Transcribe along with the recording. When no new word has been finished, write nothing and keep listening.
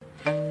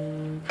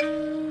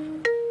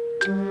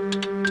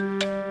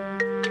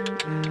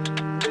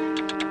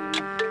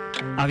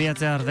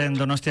Abiatzear den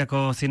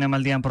Donostiako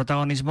zinemaldian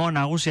protagonismo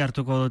nagusi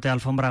hartuko dute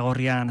alfombra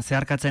gorrian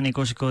zeharkatzen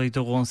ikusiko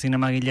ditugun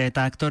zinemagile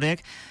eta aktorek,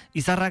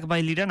 izarrak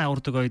bailiran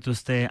agurtuko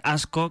dituzte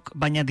askok,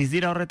 baina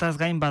dizira horretaz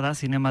gain bada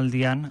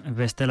zinemaldian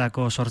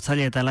bestelako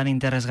sortzaile eta lan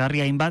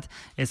interesgarria hainbat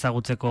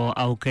ezagutzeko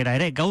aukera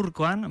ere.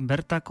 Gaurkoan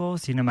bertako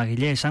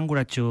zinemagile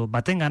esanguratsu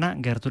batengana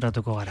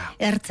gerturatuko gara.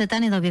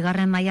 Ertzetan edo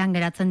bigarren mailan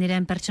geratzen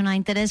diren pertsona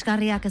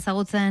interesgarriak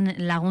ezagutzen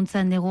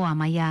laguntzen digu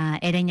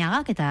Amaia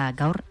Ereñagak, eta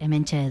gaur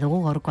hementxe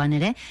dugu gaurkoan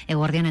ere.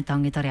 Eguardion eta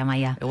ongitorri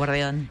Amaia.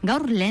 Eguardion.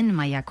 Gaur lehen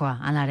mailakoa,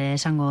 alare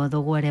esango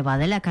dugu ere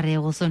badela, ekarri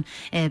eguzun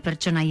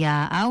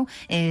pertsonaia hau,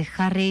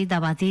 Harry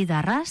Dabadi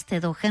Darrast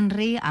edo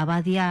Henry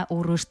Abadia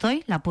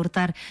Urrustoi,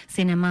 Lapurtar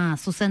zinema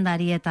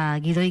zuzendari eta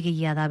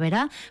gidoigilea da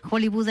bera.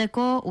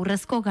 Hollywoodeko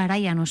urrezko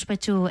garaian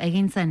ospetsu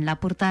egintzen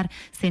Lapurtar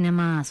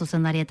zinema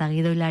zuzendari eta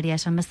gidoilaria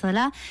esan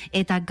bezala,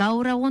 eta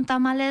gaur egun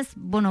tamalez,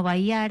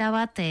 baia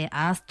erabat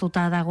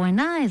ahaztuta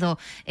dagoena, edo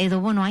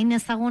hain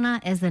ezaguna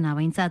ez dena,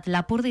 behintzat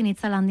Lapurdin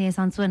itzalandia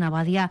izan zuen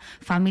Abadia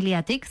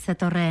familiatik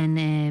zetorren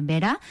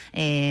bera,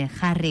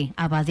 Harry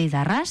Abadi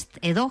Darrast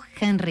edo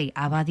Henry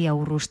Abadia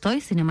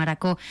Urrustoi,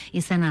 zinemarako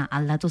izena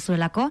aldatu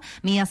zuelako,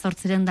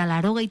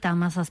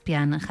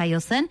 1887an jaio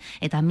zen,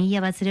 eta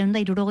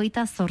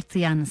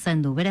 1968an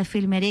zendu. Bere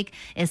filmerik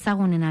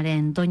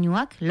ezagunenaren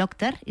doinuak,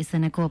 Lokter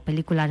izeneko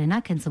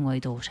pelikularenak entzungo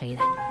ditugu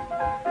segidan.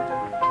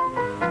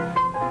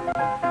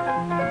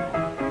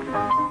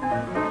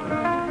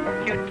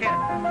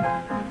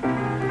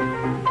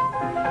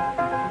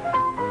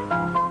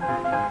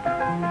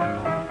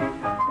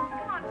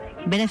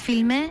 Bere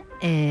filme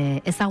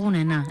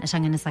ezagunena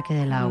esan genezake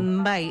dela hau.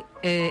 Bai,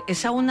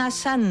 ezaguna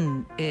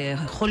zan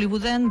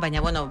Hollywooden, baina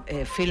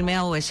filme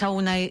hau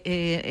ezaguna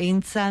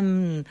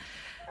eintzan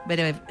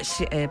bere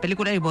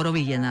pelikulari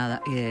borobilena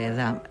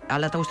da.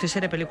 Hala eta guztiz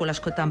ere pelikula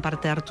askotan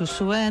parte hartu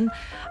zuen.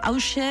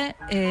 Hauxe,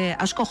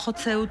 asko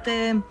jotze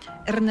dute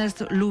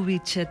Ernest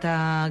Lubitsch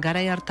eta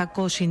garai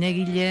hartako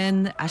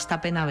zinegileen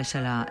hastapena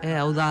bezala.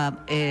 Hau da,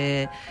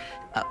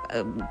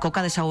 koka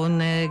dezagun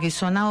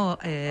gizona,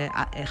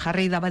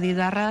 Harry Dabadi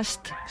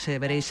Darrast,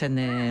 bere izen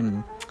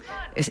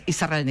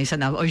izarraren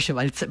izena hoxe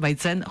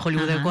baitzen,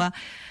 Hollywoodekoa.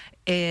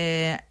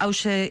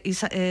 Hauxe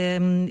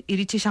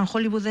iritsi izan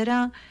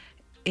Hollywoodera,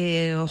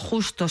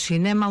 justo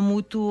zinema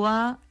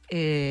mutua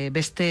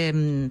beste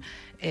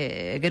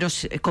gero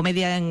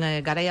komediaren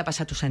garaia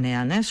pasatu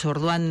zenean,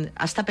 orduan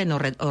astapen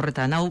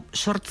horretan, hau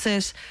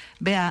sortzez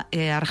bea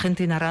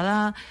argentinarra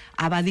da,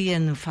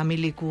 Abadien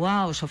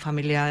familikua, oso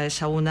familia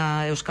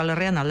ezaguna Euskal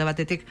Herrian alde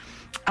batetik,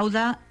 hau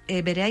da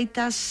bere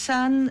aita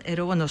zan,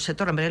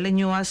 zetorren, bere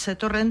leinua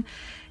zetorren,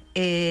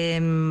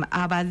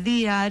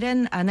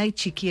 Abadiaren anai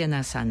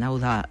txikiena zan, hau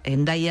da,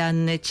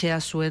 Hendaian etxea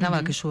zuena,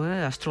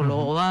 bakizue,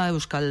 astrologoa,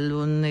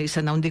 Euskaldun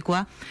izen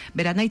handikoa,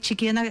 bere anai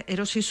txikiena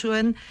erosi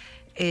zuen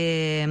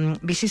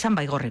bizizan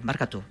Baigorren,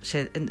 barkatu.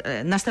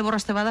 Nazte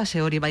borrazte bada,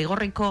 hori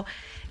Baigorriko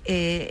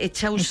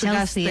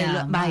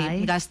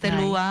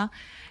gaztelua,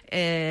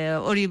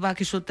 hori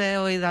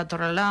bakizute, hori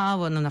datorrela,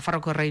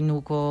 Nafarroko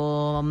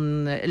erreinuko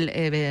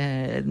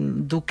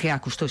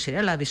dukeak ustu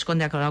zirela,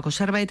 bizkondeak olako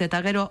zerbait,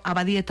 eta gero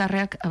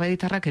abadietarrak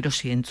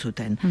erosi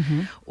entzuten.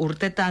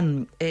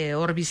 Urtetan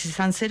hor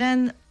bizizan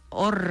ziren,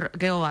 hor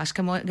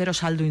gero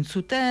saldu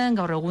intzuten,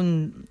 gaur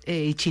egun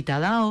itxita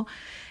dao,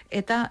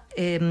 eta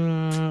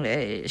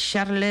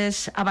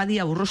Charles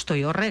Abadia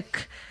Urrustoi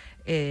horrek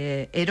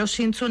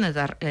erosintzun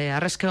eta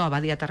arrezkeo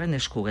Abadiatarren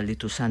esku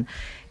gelditu zen.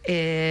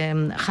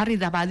 Harry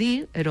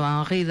Dabadi,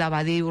 Henry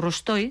Dabadi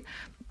Urrustoi,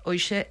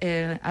 hoxe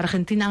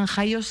Argentinan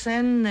jaio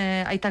zen,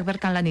 aitak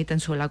bertan lan iten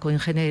zuelako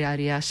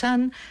ingeniaria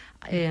zen,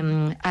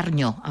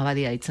 Arño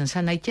Abadia itzen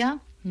zen aitea,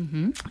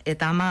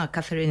 eta ama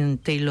Catherine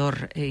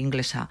Taylor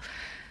inglesa.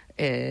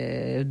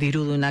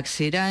 Dirudunak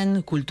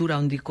ziren, kultura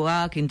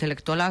hondikoak,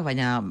 intelektualak,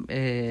 baina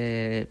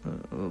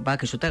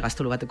bakizute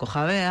gaztelu bateko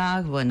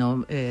jabeak,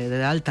 de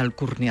alta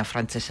alkurnia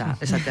frantzesa,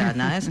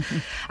 esateana, ez?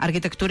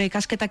 Arkitektura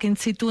ikasketak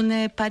intzitun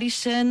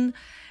Parisen,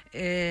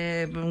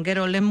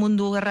 gero lehen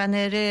mundu gerran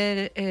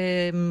ere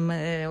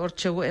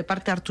hortxe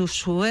parte hartu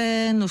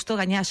zuen, usto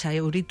gaina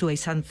sauritua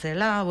izan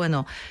zela,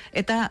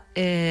 eta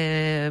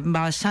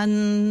san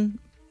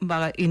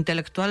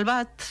intelektual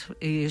bat,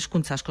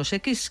 hizkuntza asko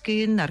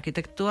sekizkin,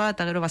 arkitektua,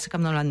 eta gero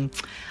bazekam nolan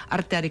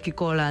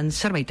artearekiko lan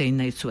zerbait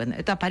egin nahi zuen.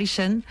 Eta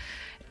Parisen,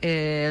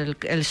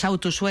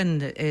 sautu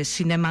zuen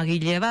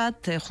zinemagile bat,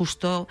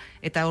 justo,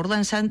 eta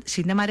orduan zan,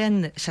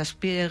 zinemaren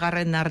 7.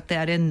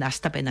 artearen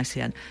hastapena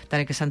zian.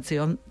 Tarek esan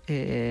zion,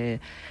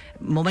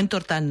 momentu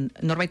hortan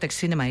norbaitek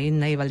zinema egin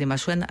nahi baldin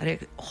bazuen,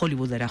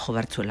 Hollywoodera jo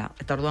bertzuela.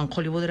 Eta orduan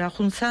Hollywoodera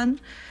juntzan,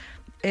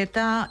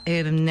 eta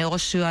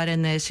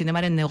negozioaren,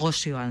 zinemaren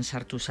negozioan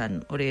sartu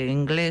zen. Hori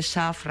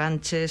inglesa,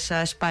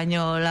 frantsesa,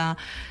 espainola,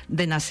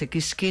 dena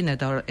zekizkin,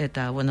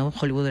 eta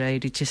Hollywoodera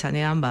iritsi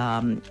zanean,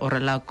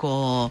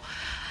 horrelako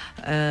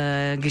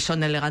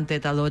gizon elegante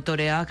eta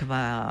dotoreak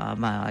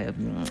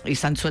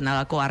izan zuen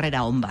alako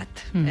harrera on bat.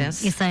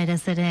 Iza ere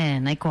zere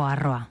nahiko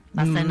harroa,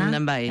 bazena?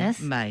 Bai,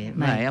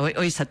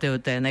 hoi izate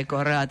dute nahiko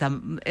harroa, eta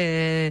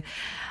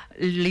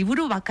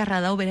liburu bakarra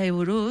dau bera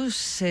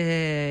buruz,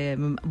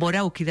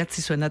 bora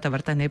ukidatzi zuen eta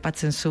bertan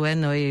aipatzen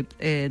zuen,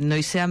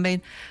 noizean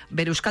behin,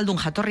 bere euskaldun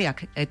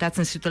jatorriak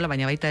etatzen zituela,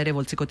 baina baita ere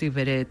boltzikotik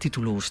bere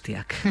titulu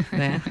guztiak.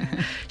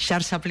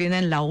 Charles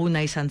Chaplinen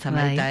laguna izan zen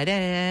baita ere,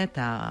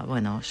 eta,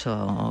 bueno,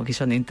 oso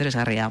gizon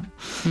interesgarria.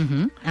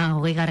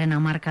 20.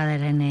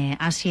 hamarkadaren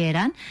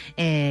hasieran,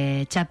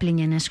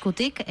 Chaplinen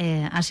eskutik,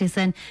 hasi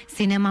zen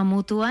zinema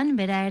mutuan,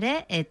 bera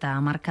ere, eta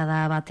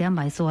hamarkada batean,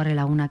 izugarri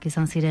lagunak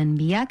izan ziren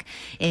biak,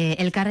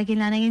 elkarrekin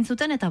lan egin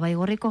zuten, eta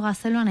Baigorriko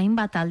gazteluan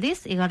hainbat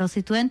aldiz, igaro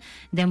zituen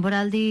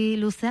denboraldi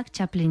luzeak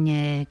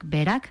Chaplinek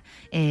berak,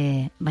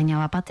 baina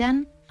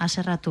bapatean,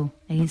 aserratu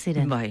egin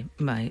ziren.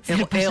 Bai.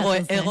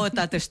 Ego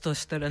eta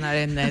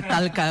testosteronaren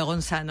talka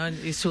egon zan,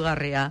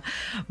 izugarria.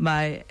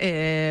 Bai,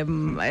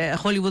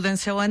 Hollywooden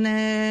zegoen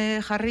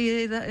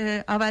jarri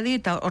Abadi,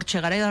 eta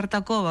hortxe gara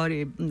hartako,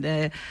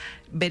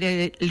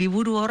 bere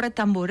liburu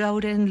horretan,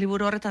 Borauren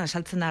liburu horretan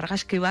esaltzen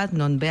argazki bat,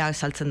 non bea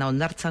esaltzen da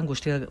ondartzan,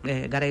 guzti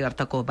gara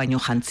hartako baino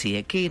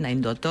jantziekin,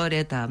 hain dotore,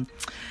 eta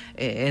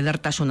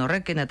edertasun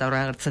horrekin, eta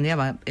horra gertzen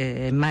dira,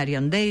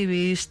 Marion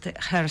Davis,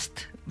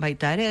 Hearst,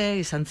 baita ere,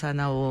 izan zen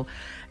hau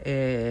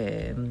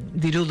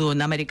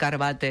dirudun Amerikar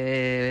bat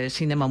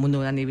sinema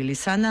munduan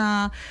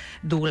ibilizana,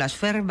 Douglas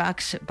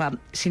Fairbanks,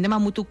 sinema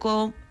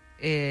mutuko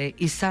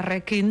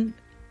izarrekin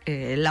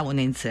lagun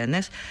nintzen,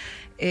 ez?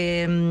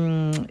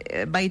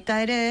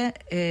 Baita ere,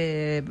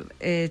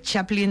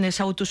 Chaplin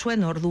ezagutu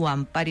zuen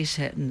orduan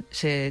Parisen,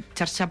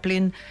 Charles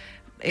Chaplin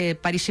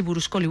Parisi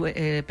buruzko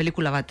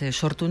pelikula bat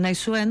sortu nahi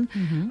zuen,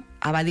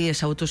 Abadi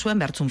ezagutu zuen,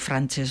 behartzun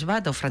frantses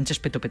bat, o frantses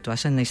petopetoa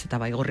zen, naiz eta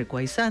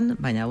Baigorrikoa izan,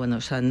 baina,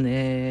 zen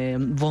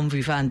bon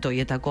vivant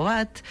oietako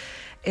bat,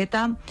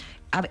 eta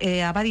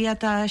Abadia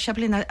eta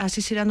Chaplin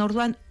hasi ziren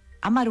orduan,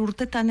 10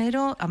 urtetan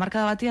ero,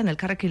 hamarkada batean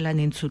elkarrekin lan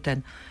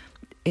intzuten.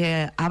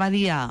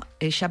 Abadia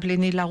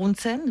Chaplini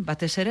laguntzen,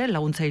 batez ere,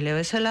 laguntzaile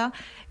bezala,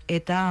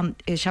 eta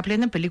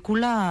Chaplinen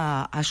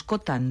pelikula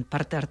askotan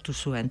parte hartu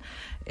zuen,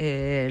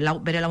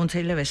 bere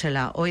laguntzaile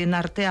bezala. Hoien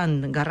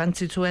artean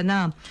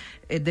garrantzitsuena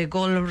The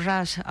Gold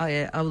Rush,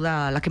 hau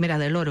da La Quimera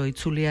del Oro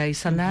itzulia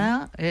izan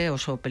da,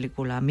 oso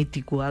pelikula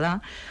mitikua da.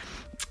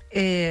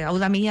 Hau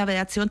da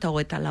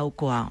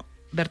 1924koa,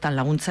 bertan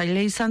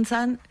laguntzaile izan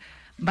zen,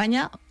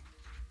 baina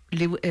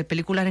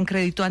pelikularen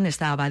kredituan ez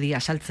da Abadia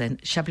saltzen.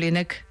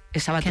 Chaplinek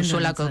ezabatu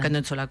zuelako,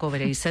 kenduentzolako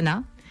bere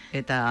izena,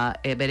 eta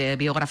bere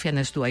biografian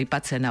ez du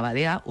aipatzen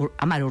Abadia,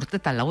 10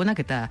 urtetan lagunak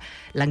eta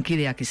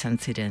lankideak izan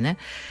ziren.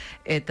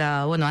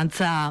 Eta,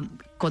 antza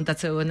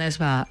kontatze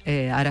duenez,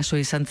 arazo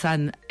izan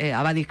zen,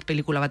 Abadik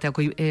pelikula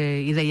bateako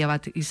ideia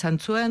bat izan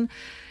zuen,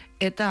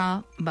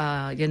 eta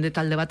jende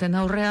talde baten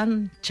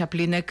aurrean,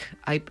 Chaplinek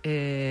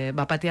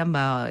bapatean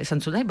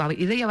esan zuen,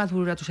 ideia bat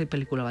bururatu zait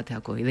pelikula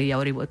bateako, ideia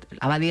hori,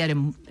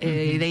 Abadiaren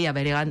ideia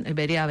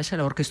berea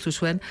bezala orkestu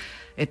zuen,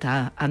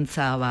 eta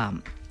antza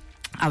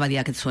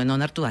Abadiak ez zuen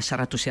onartu,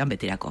 asarratu zian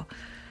betirako.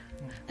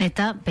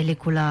 Eta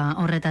pelikula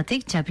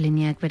horretatik,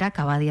 Chapliniak berak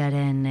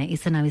Abadiaren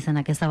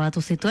izena-bizenak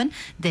ezabatu zituen,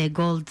 The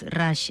Gold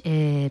Rush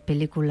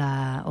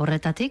pelikula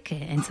horretatik,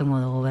 entzungo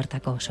dugu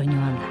bertako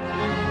soinuan da.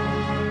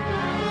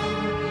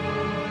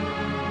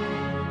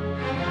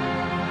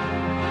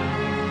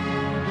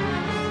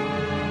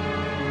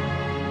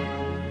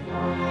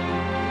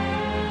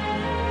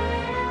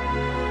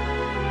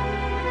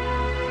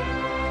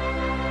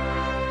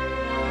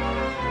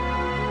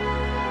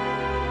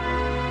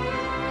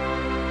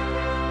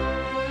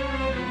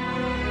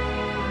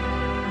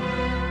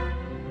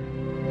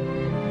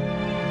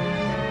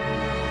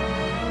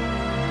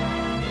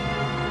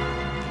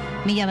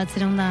 Mila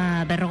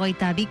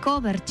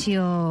 1942ko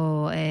bertsio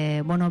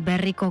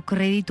berriko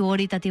kreditu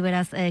horitati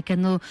beraz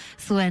kendu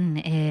zuen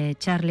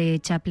Charlie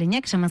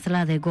Chaplinek,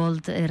 samazela The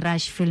Gold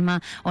Rush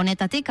filma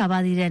honetatik,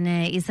 Abadiren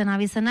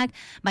izena-bizenak,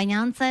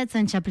 baina antza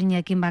etzen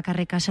Chaplinekin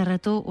bakarrik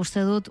aserretu,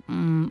 uste dut,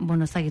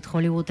 ezagit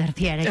Hollywood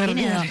erdiarekin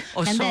edo,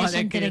 jende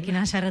esenterekin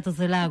aserretu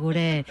zela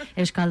gure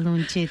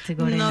Euskaldun txit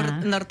gorena.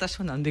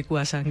 Nortasun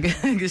handikua zen,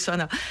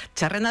 gizona.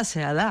 Txarrena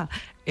zea da,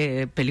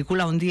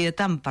 pelikula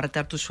hondietan parte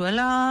hartu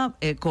zuela,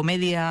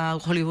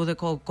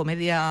 Hollywoodeko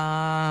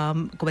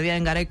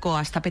komediaren garaiko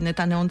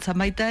astapenetan egontzan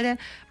baita ere,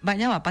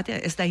 baina bapatia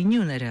ez da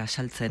inun ere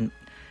asaltzen.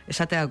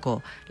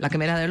 Esateako, La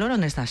Quimera del Oro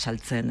ez da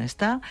asaltzen, ez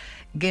da?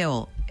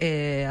 Geo,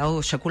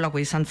 hau sekulako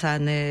izan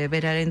zen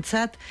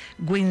berarentzat,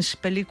 Wings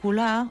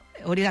pelikula,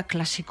 hori da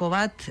klasiko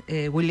bat,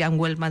 William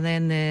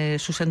Wellmanen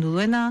zuzendu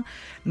duena,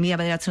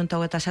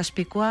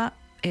 1927koa,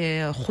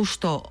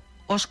 justo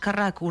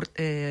Oskarrak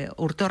urte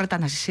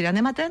horretan hasi ziren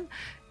ematen,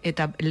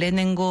 eta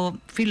lehenengo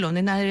film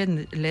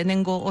honenaren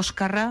lehenengo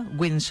Oskarra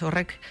Wins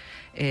horrek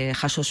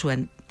jaso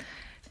zuen.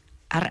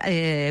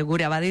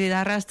 Gure Abadi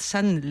darraz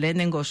zan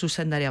lehenengo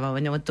zuzendaria,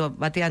 baina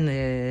batean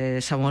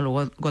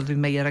Samuel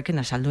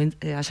Goldwyn-Mayerrekin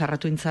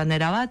asarratu intzan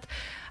erabat,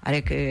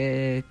 arek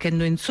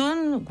kendu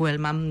intzun,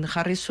 Wellman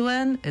jarri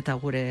zuen, eta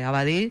gure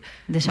Abadi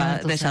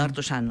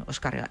desagertu zan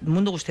Oskarra.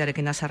 Mundu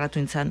guztiarekin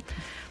asarratu intzan.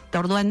 Eta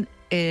orduan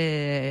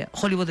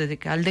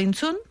Hollywoodetik alde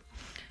intzun,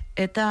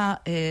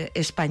 eta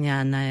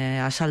Espainian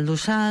azaldu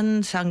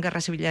zan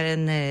Gerra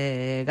Zibilaren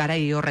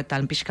garai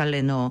horretan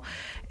pixkaleno,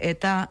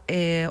 eta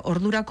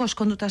ordurako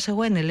eskonduta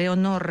zegoen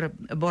Eleonor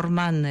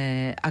Borman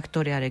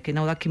aktorearekin,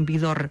 hau dakin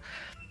bidor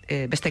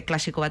beste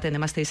klasiko baten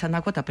emazte izan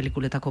dako eta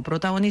pelikuletako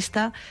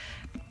protagonista.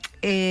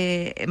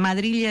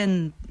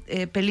 Madrilen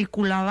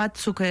pelikula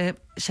batzuk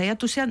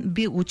saiatu zean,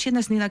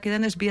 gutxienez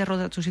nidakidenez bi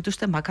errodatu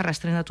zituzten, bakarra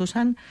estrenatu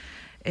zen,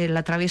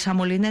 La Traviesa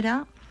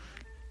Molinera,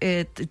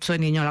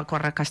 zuen inolako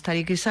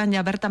arrakastarik izan,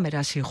 ja bertan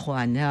berazi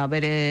joan, ja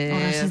bere...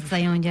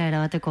 Horrazitzaion ja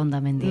erabateko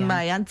ondamendia.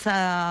 Bai,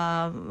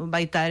 antza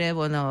baita ere,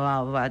 bueno,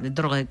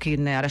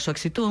 drogekin arazoak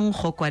zituen,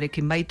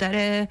 jokoarekin baita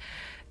ere,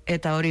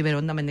 eta hori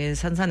bere ondamendia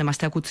izan zen,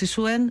 emazteak utzi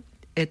zuen,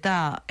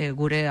 eta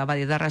gure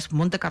Abadia darraz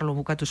Monte Carlo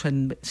bukatu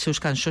zuen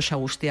zeuzkan sosa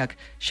guztiak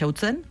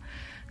xautzen,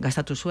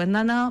 gastatu zuen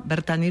dana,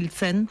 bertan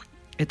hiltzen,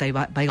 eta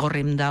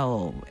baigorrim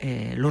dao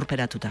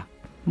lurperatuta.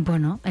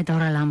 Bueno, eta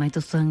horrela amaitu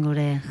zuen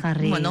gure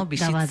Jarri, bueno,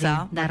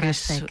 bizitza,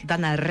 Darrastek.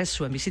 Dana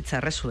errezuen, bizitza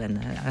errezuen,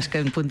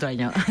 azken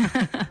puntuaino.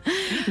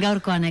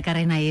 Gaurkoan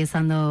ekarri nahi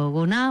izan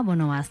duguna,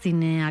 bueno,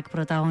 zineak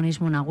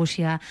protagonismo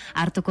nagusia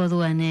hartuko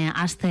duen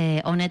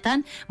aste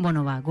honetan,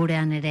 bueno,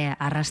 gurean ere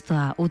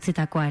arrastoa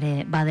utzitakoa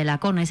ere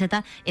badelako, naiz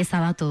eta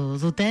ezabatu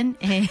duten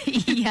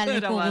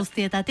ialeku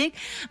guztietatik,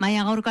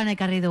 baina gaurkoan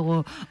ekarri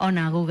dugu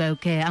ona gu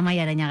geuke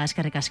Amaiaren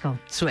eskerrik asko.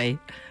 Zuei.